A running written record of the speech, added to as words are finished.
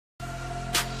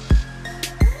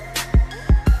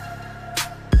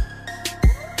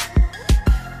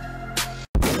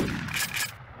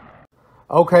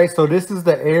Okay, so this is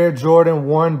the Air Jordan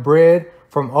 1 Bred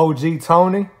from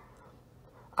Ogtony.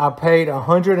 I paid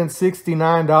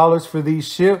 $169 for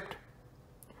these shipped.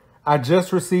 I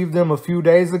just received them a few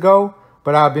days ago,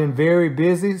 but I've been very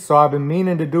busy, so I've been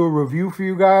meaning to do a review for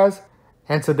you guys.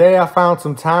 And today I found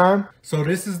some time. So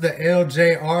this is the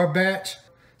LJR batch.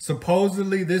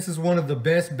 Supposedly this is one of the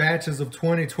best batches of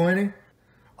 2020.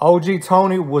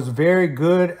 Ogtony was very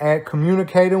good at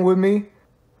communicating with me.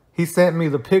 He sent me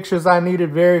the pictures I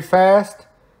needed very fast.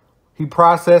 He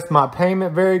processed my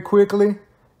payment very quickly,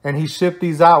 and he shipped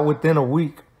these out within a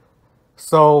week.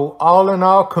 So all in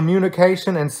all,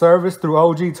 communication and service through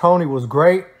Ogtony was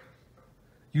great.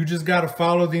 You just got to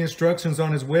follow the instructions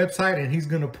on his website and he's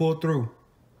going to pull through.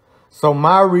 So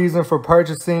my reason for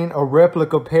purchasing a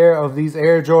replica pair of these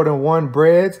Air Jordan 1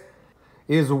 Breds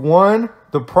is one,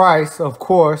 the price, of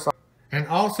course. And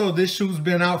also this shoe's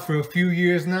been out for a few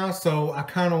years now, so I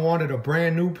kind of wanted a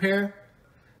brand new pair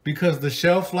because the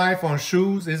shelf life on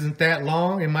shoes isn't that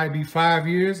long. It might be 5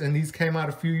 years, and these came out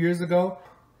a few years ago.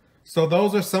 So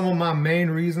those are some of my main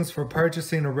reasons for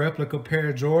purchasing a replica pair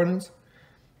of Jordans.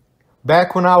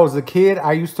 Back when I was a kid,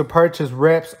 I used to purchase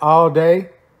reps all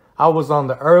day. I was on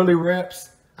the early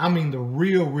reps. I mean the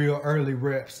real early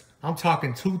reps. I'm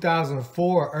talking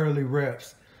 2004 early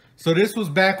reps. So this was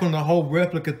back when the whole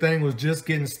replica thing was just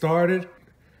getting started.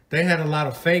 They had a lot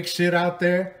of fake shit out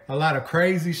there, a lot of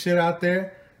crazy shit out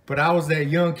there. But I was that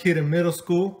young kid in middle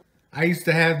school. I used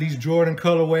to have these Jordan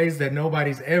colorways that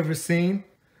nobody's ever seen.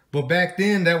 But back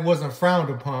then that wasn't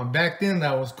frowned upon. Back then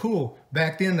that was cool.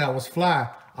 Back then that was fly.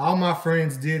 All my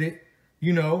friends did it,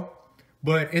 you know.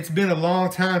 But it's been a long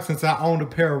time since I owned a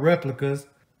pair of replicas.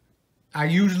 I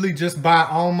usually just buy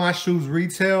all my shoes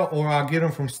retail, or I'll get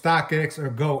them from StockX or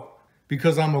GOAT,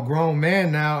 because I'm a grown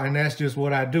man now and that's just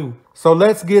what I do. So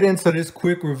let's get into this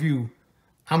quick review.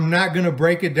 I'm not going to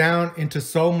break it down into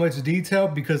so much detail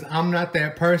because I'm not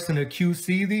that person to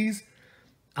QC these.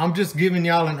 I'm just giving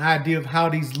y'all an idea of how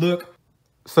these look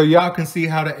so y'all can see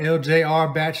how the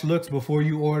LJR batch looks before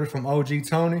you order from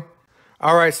Ogtony.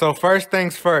 All right, so first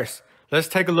things first, let's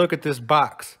take a look at this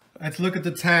box. Let's look at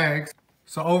the tags.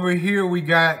 So over here we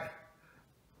got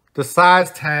the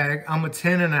size tag. I'm a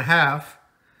 10.5.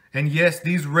 And yes,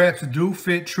 these reps do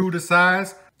fit true to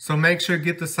size. So make sure to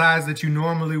get the size that you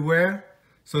normally wear.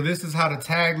 So this is how the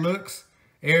tag looks.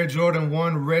 Air Jordan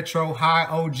 1 Retro High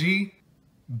OG.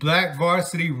 Black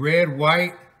varsity, red,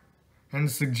 white. And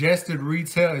the suggested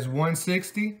retail is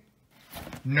 $160.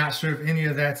 Not sure if any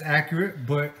of that's accurate,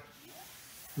 but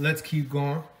let's keep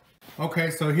going. Okay,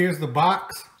 so here's the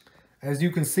box. As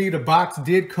you can see, the box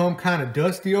did come kind of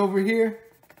dusty over here.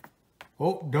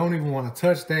 Oh, don't even want to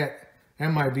touch that.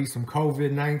 That might be some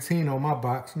COVID-19 on my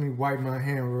box. Let me wipe my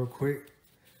hand real quick.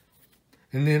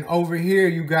 And then over here,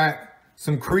 you got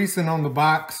some creasing on the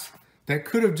box that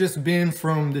could have just been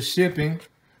from the shipping.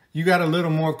 You got a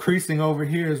little more creasing over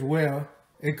here as well.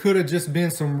 It could have just been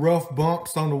some rough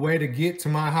bumps on the way to get to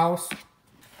my house.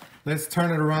 Let's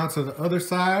turn it around to the other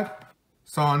side.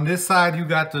 So on this side, you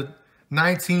got the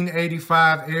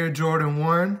 1985 Air Jordan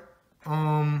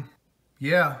 1.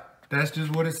 Yeah, that's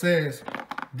just what it says.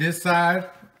 This side,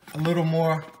 a little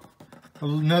more,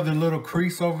 another little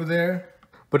crease over there.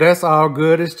 But that's all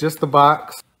good, it's just the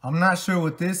box. I'm not sure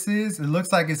what this is. It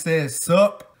looks like it says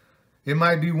SUP. It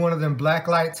might be one of them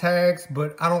blacklight tags,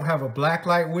 but I don't have a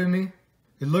blacklight with me.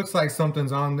 It looks like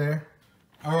something's on there.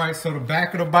 All right, so the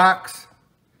back of the box.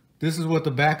 This is what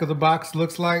the back of the box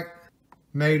looks like.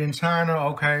 Made in China,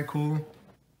 okay, cool.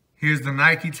 Here's the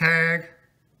Nike tag.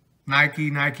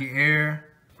 Nike Air.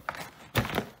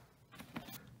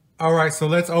 All right, so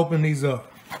let's open these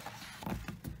up.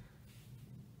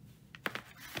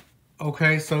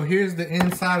 Okay, so here's the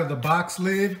inside of the box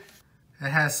lid. It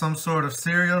has some sort of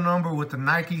serial number with the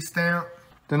Nike stamp.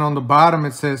 Then on the bottom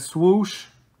it says swoosh.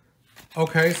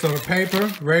 Okay, so the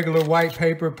paper, regular white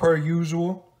paper per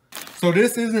usual. So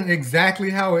this isn't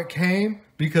exactly how it came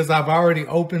because I've already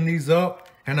opened these up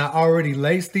and I already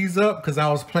laced these up because I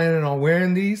was planning on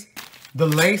wearing these. The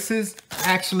laces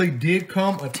actually did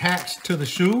come attached to the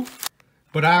shoe,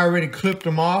 but I already clipped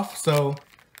them off. So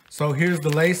here's the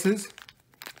laces.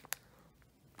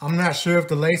 I'm not sure if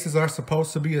the laces are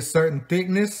supposed to be a certain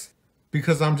thickness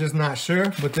because I'm just not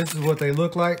sure, but this is what they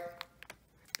look like.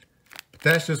 But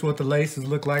that's just what the laces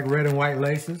look like, red and white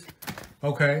laces.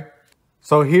 Okay,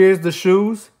 so here's the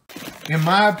shoes. In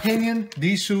my opinion,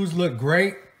 these shoes look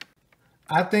great.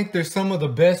 I think they're some of the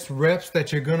best reps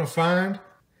that you're gonna find.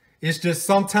 It's just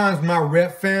sometimes my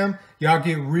rep fam, y'all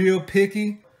get real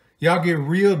picky. Y'all get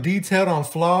real detailed on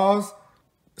flaws.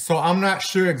 So I'm not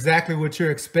sure exactly what you're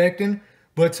expecting.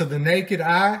 But to the naked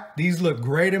eye, these look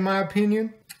great in my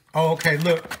opinion. Oh, okay,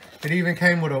 look, it even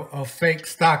came with a fake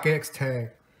StockX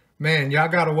tag. Man, y'all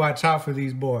gotta watch out for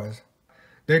these boys.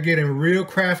 They're getting real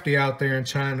crafty out there in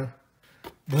China.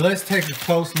 But let's take a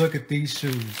close look at these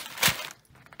shoes.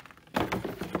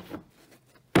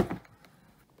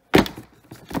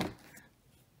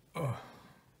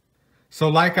 So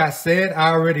like I said, I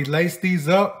already laced these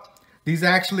up. These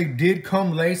actually did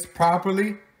come laced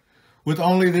properly with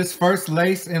only this first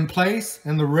lace in place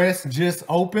and the rest just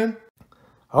open.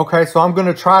 Okay, so I'm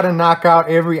gonna try to knock out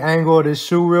every angle of this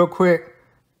shoe real quick.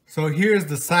 So here's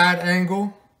the side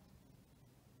angle.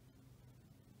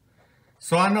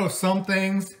 So I know some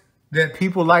things that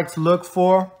people like to look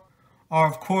for are,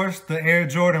 of course, the Air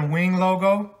Jordan wing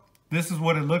logo. This is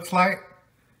what it looks like.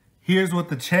 Here's what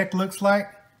the check looks like.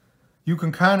 You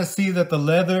can kind of see that the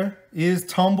leather is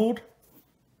tumbled.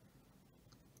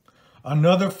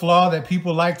 Another flaw that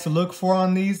people like to look for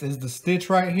on these is the stitch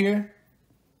right here.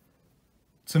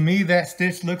 To me, that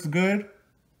stitch looks good.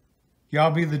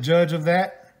 Y'all be the judge of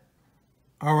that.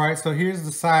 All right, so here's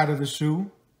the side of the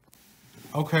shoe.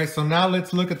 Okay, so now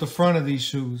let's look at the front of these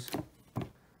shoes.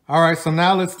 All right, so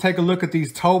now let's take a look at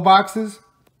these toe boxes.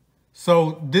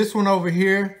 So this one over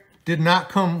here did not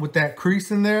come with that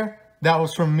crease in there. That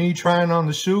was from me trying on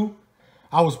the shoe.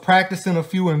 I was practicing a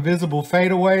few invisible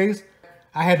fadeaways.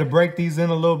 I had to break these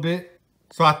in a little bit.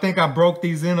 So I think I broke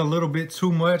these in a little bit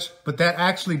too much, but that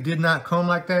actually did not come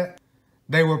like that.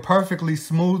 They were perfectly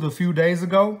smooth a few days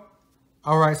ago.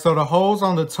 All right, so the holes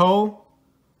on the toe,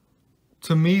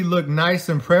 to me, look nice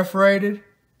and perforated.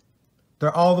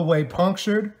 They're all the way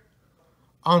punctured.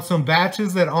 On some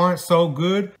batches that aren't so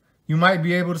good, you might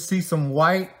be able to see some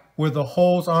white where the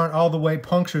holes aren't all the way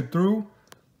punctured through.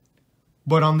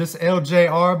 But on this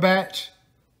LJR batch,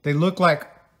 they look like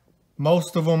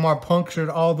most of them are punctured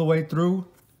all the way through.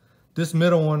 This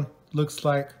middle one looks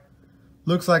like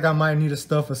I might need to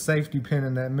stuff a safety pin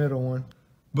in that middle one.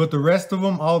 But the rest of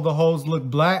them, all the holes look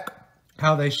black,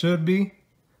 how they should be.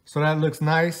 So that looks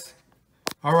nice.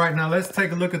 All right, now let's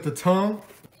take a look at the tongue.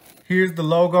 Here's the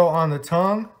logo on the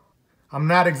tongue. I'm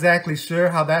not exactly sure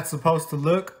how that's supposed to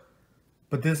look,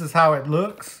 but this is how it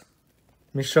looks.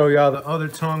 Let me show y'all the other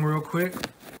tongue real quick.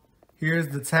 Here's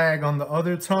the tag on the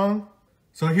other tongue.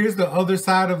 So here's the other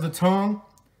side of the tongue.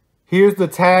 Here's the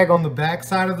tag on the back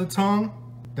side of the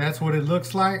tongue. That's what it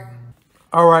looks like.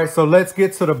 All right, so let's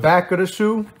get to the back of the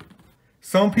shoe.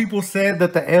 Some people said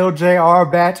that the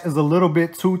LJR batch is a little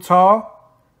bit too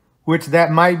tall, which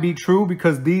that might be true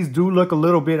because these do look a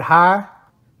little bit high.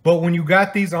 But when you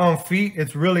got these on feet,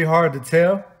 it's really hard to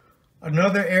tell.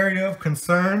 Another area of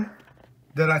concern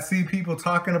that I see people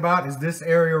talking about is this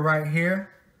area right here.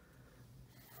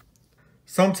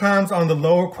 Sometimes on the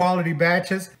lower quality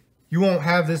batches, you won't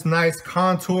have this nice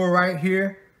contour right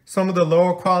here. Some of the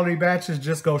lower quality batches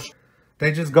just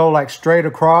go like straight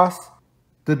across.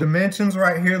 The dimensions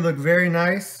right here look very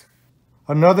nice.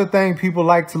 Another thing people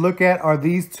like to look at are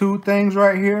these two things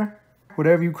right here,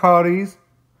 whatever you call these.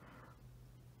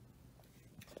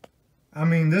 I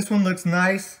mean, this one looks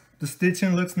nice. The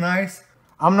stitching looks nice.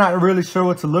 I'm not really sure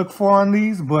what to look for on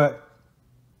these, but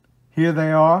here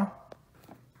they are.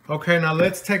 Okay, now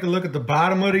let's take a look at the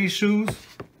bottom of these shoes.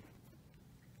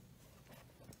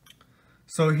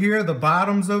 So here are the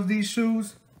bottoms of these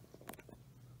shoes.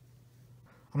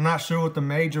 I'm not sure what the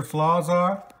major flaws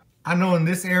are. I know in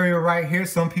this area right here,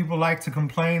 some people like to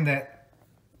complain that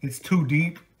it's too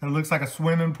deep. It looks like a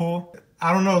swimming pool.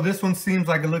 I don't know, this one seems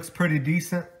like it looks pretty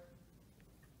decent.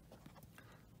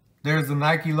 There's the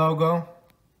Nike logo.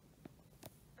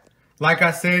 Like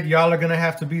I said, y'all are gonna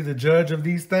have to be the judge of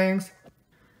these things.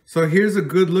 So here's a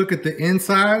good look at the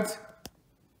insides.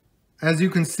 As you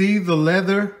can see, the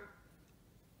leather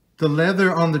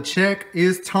on the check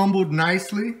is tumbled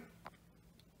nicely.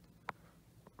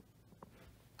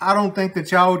 I don't think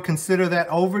that y'all would consider that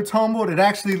over tumbled. It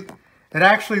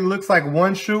actually looks like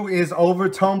one shoe is over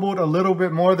tumbled a little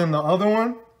bit more than the other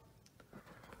one.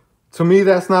 To me,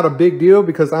 that's not a big deal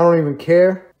because I don't even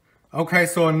care. Okay,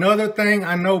 so another thing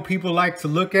I know people like to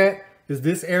look at is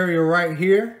this area right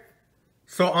here.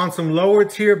 So on some lower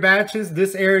tier batches,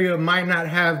 this area might not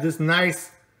have this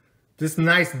nice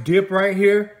dip right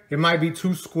here. It might be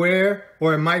too square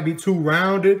or it might be too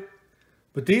rounded,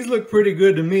 but these look pretty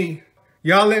good to me.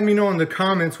 Y'all let me know in the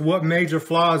comments what major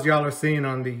flaws y'all are seeing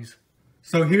on these.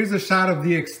 So here's a shot of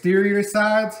the exterior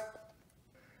sides.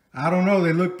 I don't know,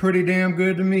 they look pretty damn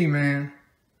good to me, man.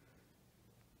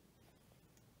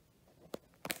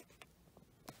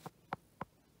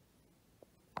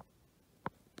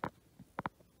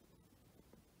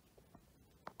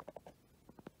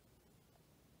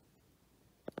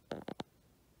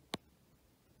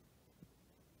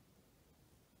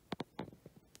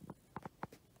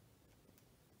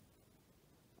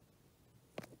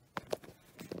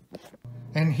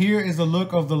 And here is a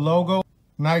look of the logo.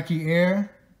 Nike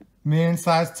Air, men's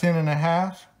size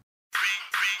 10.5.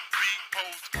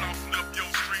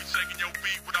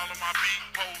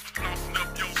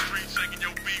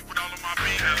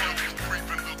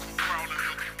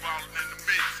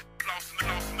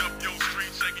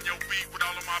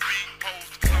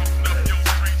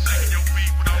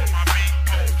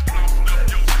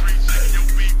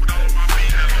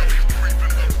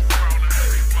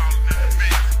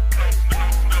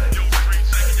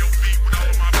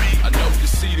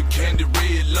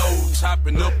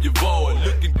 Chopping up your void,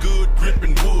 looking good,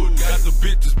 gripping wood, got the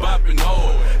bitches bopping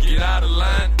hard. Get out of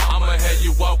line, I'ma have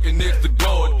you walking next to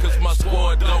God, cause my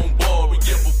squad don't bore, we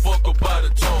give a fuck about a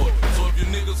toy. So if you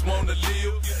niggas wanna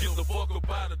live, give the fuck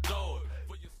about a dog.